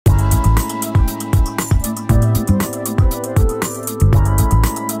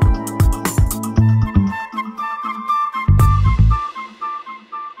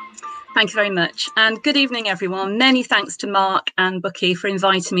Thank you very much. And good evening, everyone. Many thanks to Mark and Bucky for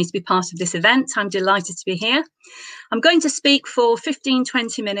inviting me to be part of this event. I'm delighted to be here. I'm going to speak for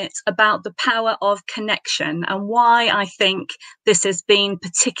 15-20 minutes about the power of connection and why I think this has been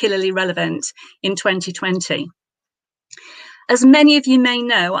particularly relevant in 2020. As many of you may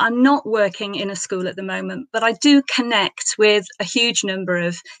know, I'm not working in a school at the moment, but I do connect with a huge number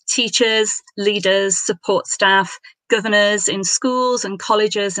of teachers, leaders, support staff, governors in schools and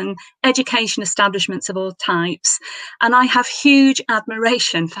colleges and education establishments of all types. And I have huge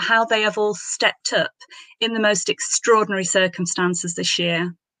admiration for how they have all stepped up in the most extraordinary circumstances this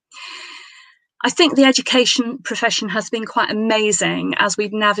year. I think the education profession has been quite amazing as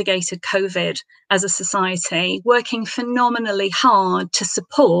we've navigated COVID as a society, working phenomenally hard to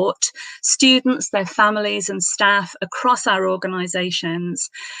support students, their families and staff across our organisations,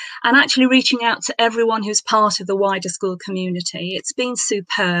 and actually reaching out to everyone who's part of the wider school community. It's been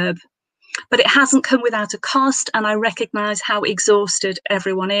superb. But it hasn't come without a cost, and I recognise how exhausted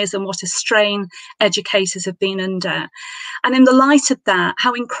everyone is and what a strain educators have been under. And in the light of that,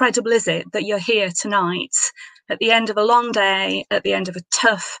 how incredible is it that you're here tonight at the end of a long day, at the end of a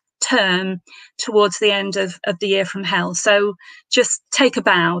tough term, towards the end of the year from hell. So just take a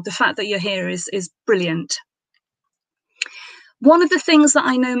bow. The fact that you're here is brilliant. One of the things that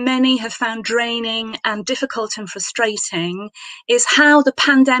I know many have found draining and difficult and frustrating is how the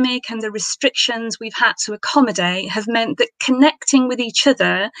pandemic and the restrictions we've had to accommodate have meant that connecting with each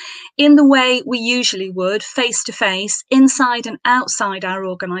other in the way we usually would, face to face, inside and outside our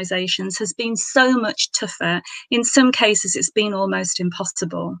organisations, has been so much tougher. In some cases, it's been almost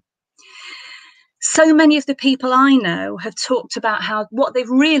impossible. So many of the people I know have talked about how what they've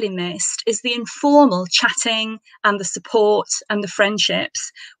really missed is the informal chatting and the support and the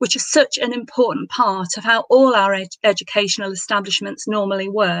friendships, which are such an important part of how all our educational establishments normally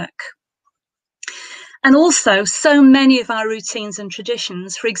work. And also, so many of our routines and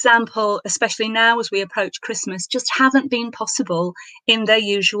traditions, for example, especially now as we approach Christmas, just haven't been possible in their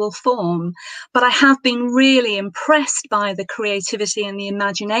usual form. But I have been really impressed by the creativity and the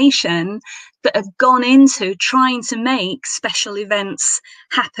imagination that have gone into trying to make special events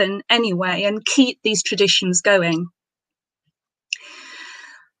happen anyway and keep these traditions going.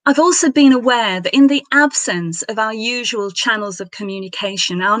 I've also been aware that in the absence of our usual channels of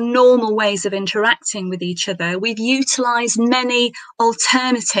communication, our normal ways of interacting with each other, we've utilised many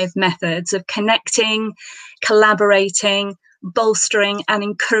alternative methods of connecting, collaborating, bolstering and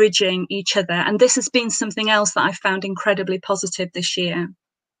encouraging each other. And this has been something else that I found incredibly positive this year.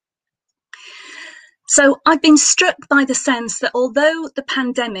 So I've been struck by the sense that although the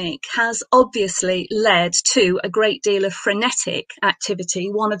pandemic has obviously led to a great deal of frenetic activity,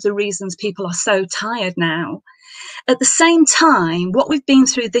 one of the reasons people are so tired now, at the same time, what we've been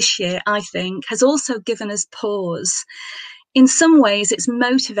through this year, I think, has also given us pause. In some ways, it's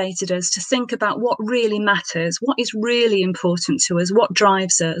motivated us to think about what really matters, what is really important to us, what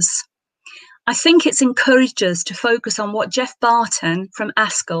drives us. I think it's encouraged us to focus on what Jeff Barton from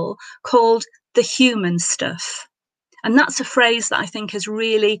Askell called the human stuff. And that's a phrase that I think has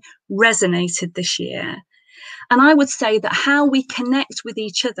really resonated this year. And I would say that how we connect with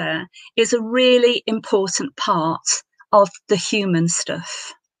each other is a really important part of the human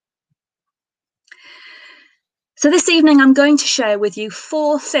stuff. So this evening, I'm going to share with you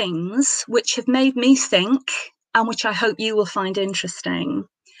 4 things which have made me think and which I hope you will find interesting.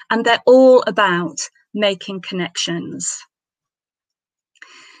 And they're all about making connections.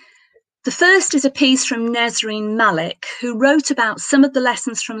 The first is a piece from Nesreen Malik, who wrote about some of the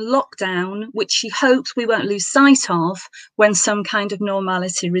lessons from lockdown, which she hopes we won't lose sight of when some kind of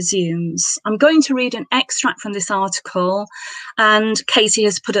normality resumes. I'm going to read an extract from this article, and Katie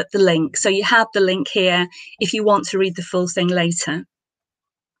has put up the link. So you have the link here if you want to read the full thing later.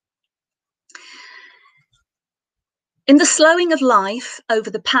 In the slowing of life over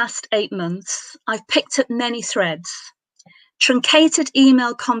the past 8 months, I've picked up many threads. Truncated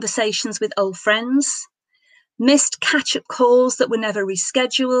email conversations with old friends, missed catch-up calls that were never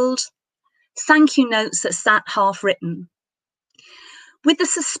rescheduled, thank you notes that sat half-written. With the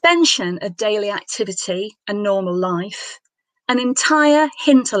suspension of daily activity and normal life, an entire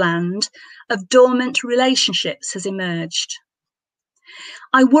hinterland of dormant relationships has emerged.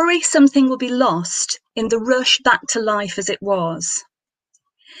 I worry something will be lost in the rush back to life as it was.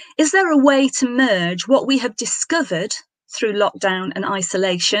 Is there a way to merge what we have discovered through lockdown and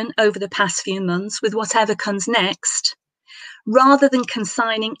isolation over the past few months with whatever comes next, rather than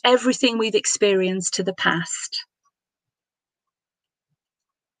consigning everything we've experienced to the past?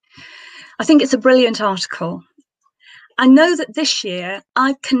 I think it's a brilliant article. I know that this year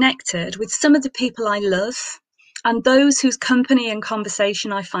I've connected with some of the people I love and those whose company and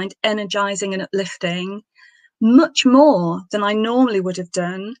conversation I find energizing and uplifting much more than I normally would have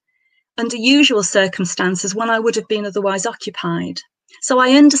done under usual circumstances when I would have been otherwise occupied. So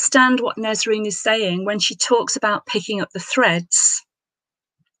I understand what Nesreen is saying when she talks about picking up the threads.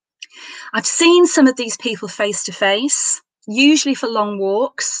 I've seen some of these people face to face, usually for long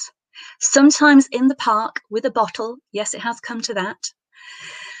walks, sometimes in the park with a bottle. Yes, it has come to that.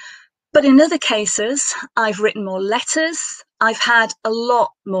 But in other cases, I've written more letters. I've had a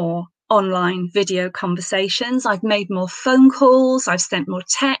lot more online video conversations. I've made more phone calls. I've sent more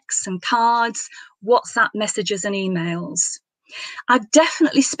texts and cards, WhatsApp messages and emails. I've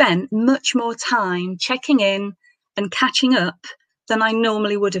definitely spent much more time checking in and catching up than I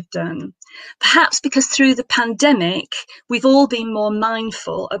normally would have done. Perhaps because through the pandemic, we've all been more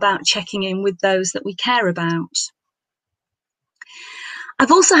mindful about checking in with those that we care about.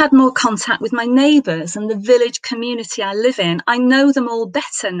 I've also had more contact with my neighbours and the village community I live in. I know them all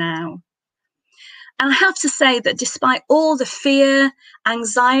better now. And I have to say that despite all the fear,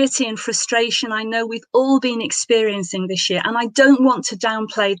 anxiety and frustration I know we've all been experiencing this year, and I don't want to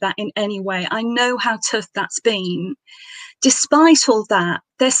downplay that in any way, I know how tough that's been. Despite all that,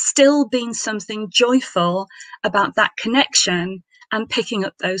 there's still been something joyful about that connection and picking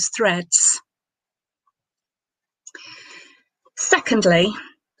up those threads. Secondly,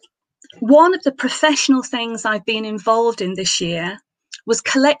 one of the professional things I've been involved in this year was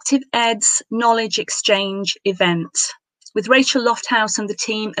Collective Ed's Knowledge Exchange event with Rachel Lofthouse and the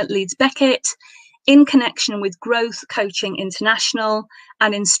team at Leeds Beckett in connection with Growth Coaching International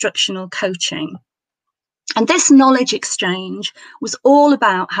and Instructional Coaching. And this knowledge exchange was all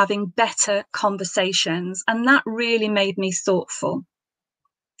about having better conversations, and that really made me thoughtful.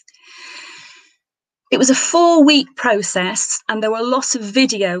 It was a 4-week process, and there were lots of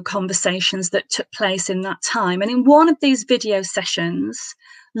video conversations that took place in that time. And in one of these video sessions,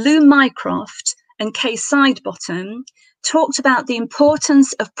 Lou Mycroft and Kay Sidebottom talked about the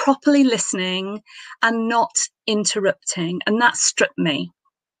importance of properly listening and not interrupting, and that struck me.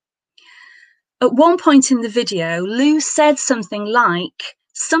 At one point in the video, Lou said something like,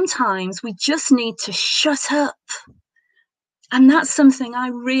 "Sometimes we just need to shut up." And that's something I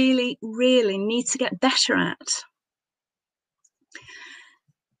really, really need to get better at.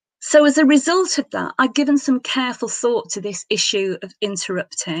 So as a result of that, I've given some careful thought to this issue of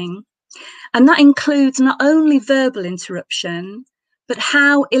interrupting. And that includes not only verbal interruption, but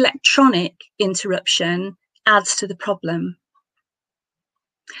how electronic interruption adds to the problem.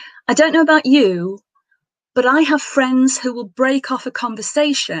 I don't know about you, but I have friends who will break off a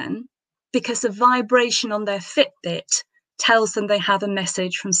conversation because a vibration on their Fitbit tells them they have a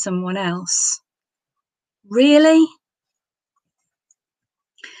message from someone else. Really?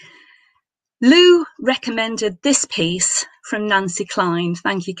 Lou recommended this piece from Nancy Klein.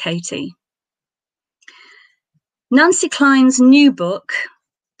 Thank you, Katie. Nancy Klein's new book,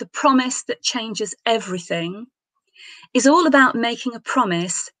 The Promise That Changes Everything, is all about making a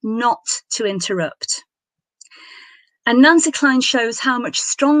promise not to interrupt. And Nancy Klein shows how much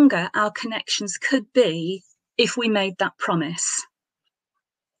stronger our connections could be if we made that promise.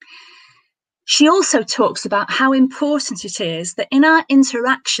 She also talks about how important it is that in our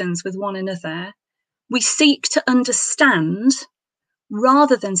interactions with one another, we seek to understand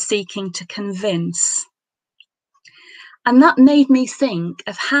rather than seeking to convince. And that made me think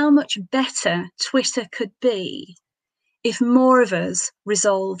of how much better Twitter could be if more of us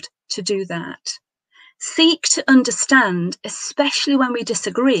resolved to do that. Seek to understand, especially when we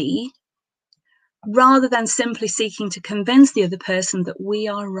disagree, rather than simply seeking to convince the other person that we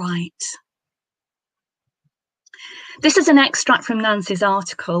are right. This is an extract from Nancy's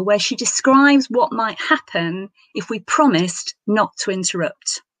article where she describes what might happen if we promised not to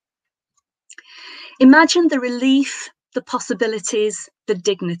interrupt. Imagine the relief, the possibilities, the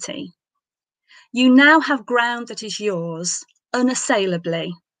dignity. You now have ground that is yours,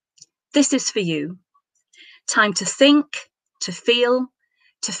 unassailably. This is for you. Time to think, to feel,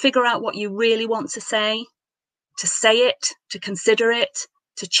 to figure out what you really want to say it, to consider it,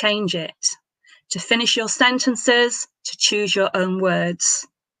 to change it, to finish your sentences, to choose your own words,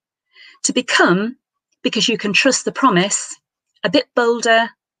 to become, because you can trust the promise, a bit bolder,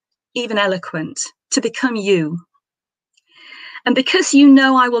 even eloquent, to become you. And because you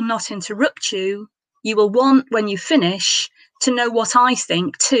know I will not interrupt you, you will want, when you finish, to know what I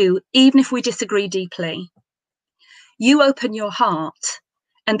think too, even if we disagree deeply. You open your heart,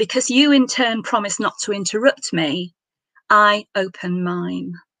 and because you in turn promise not to interrupt me, I open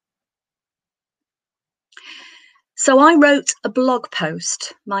mine. So I wrote a blog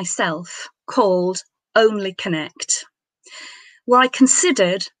post myself called Only Connect, where I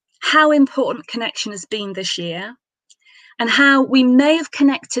considered how important connection has been this year and how we may have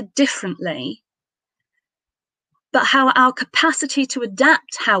connected differently, but how our capacity to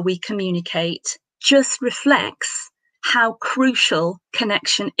adapt how we communicate just reflects how crucial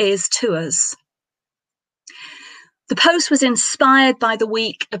connection is to us. The post was inspired by the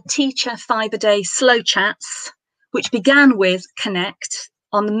week of Teacher 5-a-Day Slow Chats, which began with Connect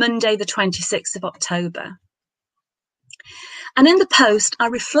on the Monday, the 26th of October. And in the post, I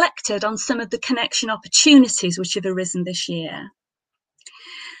reflected on some of the connection opportunities which have arisen this year.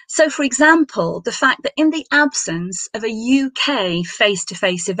 So, for example, the fact that in the absence of a UK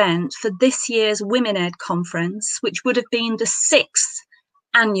face-to-face event for this year's Women Ed conference, which would have been the 6th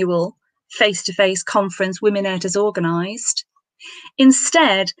annual face-to-face conference Women Ed has organised,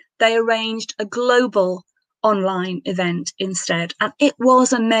 instead they arranged a global online event instead, and it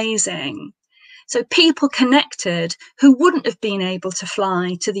was amazing. So people connected who wouldn't have been able to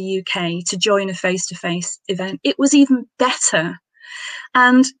fly to the UK to join a face-to-face event. It was even better.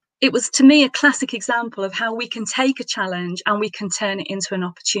 And it was, to me, a classic example of how we can take a challenge and we can turn it into an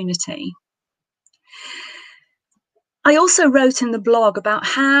opportunity. I also wrote in the blog about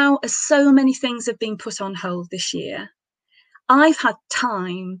how, as so many things have been put on hold this year, I've had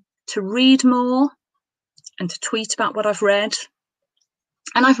time to read more and to tweet about what I've read.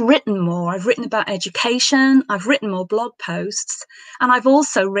 And I've written more. I've written about education, I've written more blog posts, and I've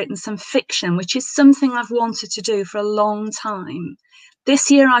also written some fiction, which is something I've wanted to do for a long time. This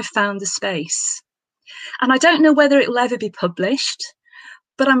year I've found the space. And I don't know whether it will ever be published,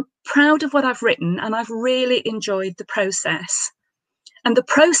 but I'm proud of what I've written and I've really enjoyed the process. And the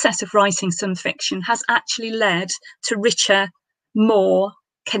process of writing some fiction has actually led to richer, more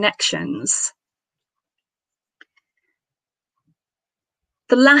connections.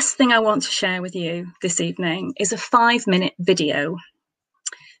 The last thing I want to share with you this evening is a 5-minute video.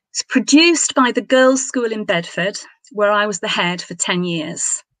 It's produced by the Girls' School in Bedford, where I was the head for 10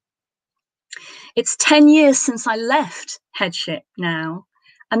 years. It's 10 years since I left headship now,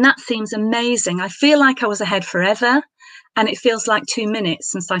 and that seems amazing. I feel like I was a head forever, and it feels like 2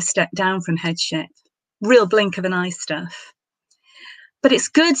 minutes since I stepped down from headship. Real blink of an eye stuff. But it's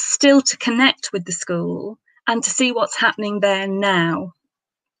good still to connect with the school and to see what's happening there now.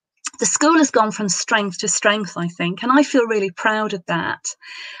 The school has gone from strength to strength, I think, and I feel really proud of that.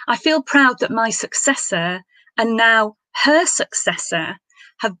 I feel proud that my successor and now her successor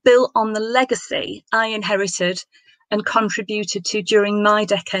have built on the legacy I inherited and contributed to during my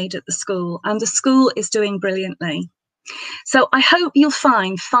decade at the school, and the school is doing brilliantly. So I hope you'll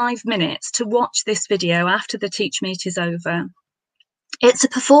find 5 minutes to watch this video after the Teach Meet is over. It's a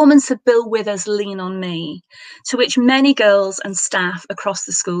performance of Bill Withers' Lean on Me, to which many girls and staff across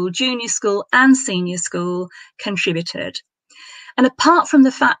the school, junior school and senior school, contributed. And apart from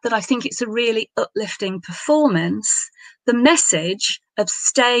the fact that I think it's a really uplifting performance, the message of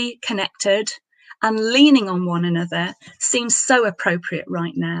stay connected and leaning on one another seems so appropriate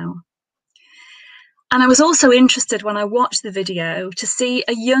right now. And I was also interested when I watched the video to see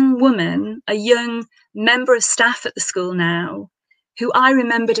a young woman, a young member of staff at the school now, who I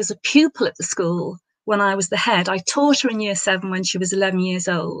remembered as a pupil at the school when I was the head. I taught her in Year 7 when she was 11 years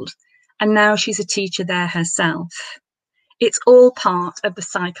old, and now she's a teacher there herself. It's all part of the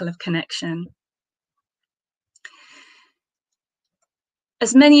cycle of connection.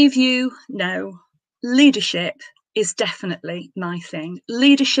 As many of you know, leadership is definitely my thing.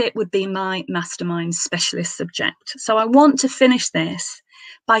 Leadership would be my mastermind specialist subject. So I want to finish this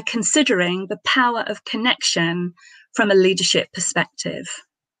by considering the power of connection from a leadership perspective.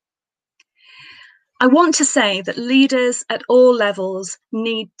 I want to say that leaders at all levels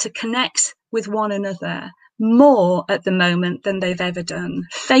need to connect with one another more at the moment than they've ever done,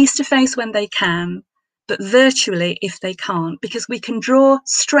 face to face when they can, but virtually if they can't, because we can draw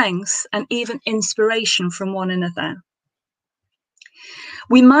strengths and even inspiration from one another.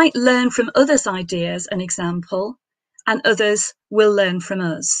 We might learn from others' ideas and example, and others will learn from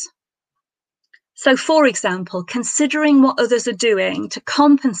us. So, for example, considering what others are doing to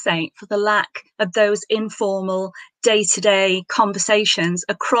compensate for the lack of those informal day-to-day conversations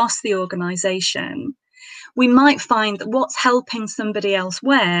across the organisation, we might find that what's helping somebody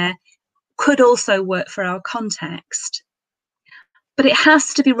elsewhere could also work for our context. But it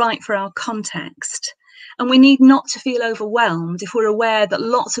has to be right for our context. And we need not to feel overwhelmed if we're aware that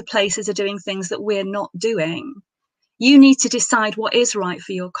lots of places are doing things that we're not doing. You need to decide what is right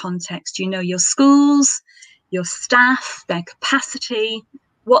for your context. You know your schools, your staff, their capacity,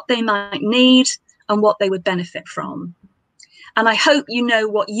 what they might need, and what they would benefit from. And I hope you know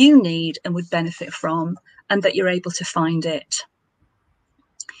what you need and would benefit from, and that you're able to find it.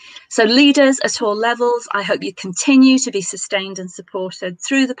 So leaders at all levels, I hope you continue to be sustained and supported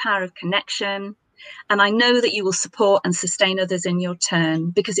through the power of connection. And I know that you will support and sustain others in your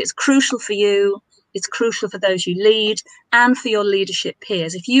turn, because it's crucial for you, it's crucial for those you lead, and for your leadership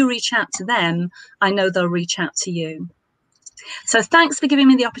peers. If you reach out to them, I know they'll reach out to you. So thanks for giving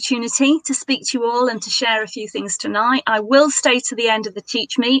me the opportunity to speak to you all and to share a few things tonight. I will stay to the end of the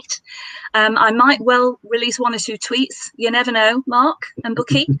Teach Meet. I might well release 1 or 2 tweets. You never know, Mark and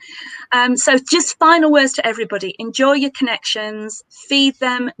Bookie. So just final words to everybody. Enjoy your connections, feed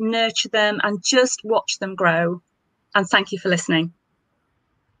them, nurture them, and just watch them grow. And thank you for listening.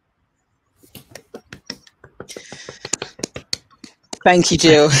 Thank you,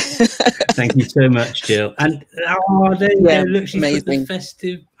 Jill. Thank you so much, Jill. And there you go. Look, she's put the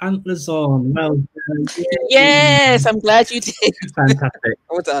festive antlers on. Well done. Yes, I'm glad you did. Fantastic.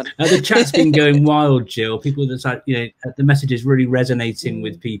 Well done. The chat's been going wild, Jill. People that's like, you know, the message is really resonating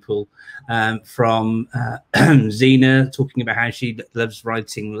with people. From Zena talking about how she loves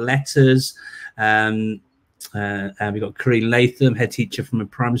writing letters. We've got Corinne Latham, head teacher from a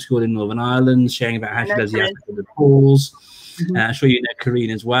primary school in Northern Ireland, sharing about how she loves the aspect of the calls. I'm sure you know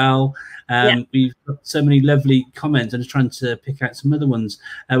Corinne as well. We've got so many lovely comments. I'm just trying to pick out some other ones.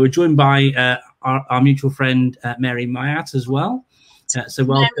 We're joined by our mutual friend Mary Mayat as well. So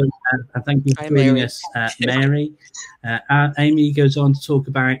welcome and thank you for joining us, Mary. Amy goes on to talk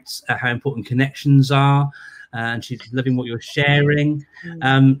about how important connections are. And she's loving what you're sharing.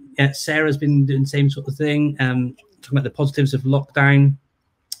 Sarah's been doing the same sort of thing, talking about the positives of lockdown,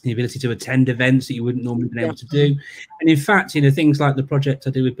 the ability to attend events that you wouldn't normally been able to do. And in fact, you know, things like the project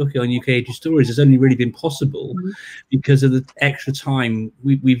I do with Bookie on UK Ages Stories has only really been possible because of the extra time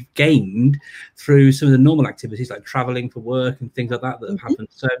we've gained through some of the normal activities like traveling for work and things like that have happened.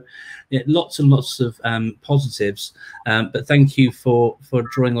 So yeah, lots and lots of positives. But thank you for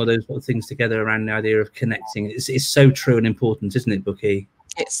drawing all those sort of things together around the idea of connecting. It's so true and important, isn't it, Bookie?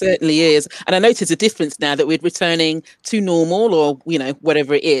 It certainly is. And I notice a difference now that we're returning to normal, or, you know,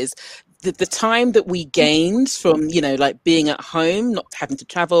 whatever it is. The time that we gained from, you know, like being at home, not having to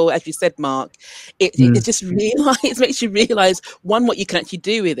travel, as you said, Mark, it just makes you realize, one, what you can actually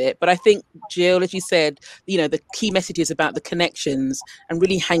do with it. But I think, Jill, as you said, you know, the key message is about the connections and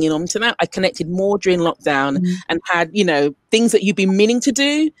really hanging on to that. I connected more during lockdown and had, you know, things that you've been meaning to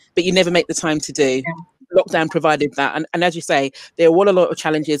do, but you never make the time to do. Lockdown provided that, and as you say, there are a lot of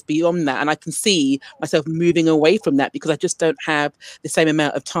challenges beyond that, and I can see myself moving away from that because I just don't have the same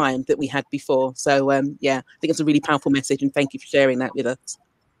amount of time that we had before. So yeah, I think it's a really powerful message, and thank you for sharing that with us.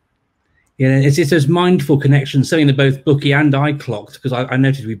 Yeah, it's those mindful connections, something that both Bookie and I clocked, because I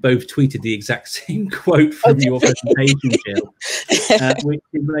noticed we both tweeted the exact same quote from your presentation, Jill, which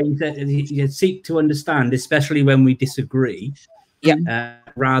is where you said, you seek to understand, especially when we disagree,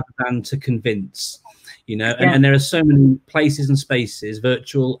 rather than to convince. You know, and there are so many places and spaces,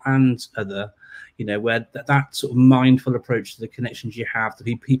 virtual and other, you know, where that sort of mindful approach to the connections you have,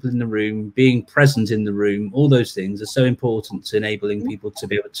 the people in the room, being present in the room, all those things are so important to enabling people to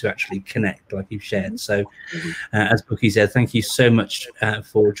be able to actually connect, like you've shared. So as Bookie said, thank you so much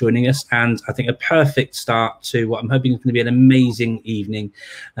for joining us. And I think a perfect start to what I'm hoping is going to be an amazing evening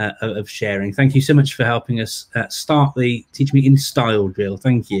of sharing. Thank you so much for helping us start the Teach Me in Style drill.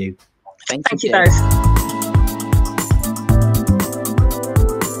 Thank you. Thank you both.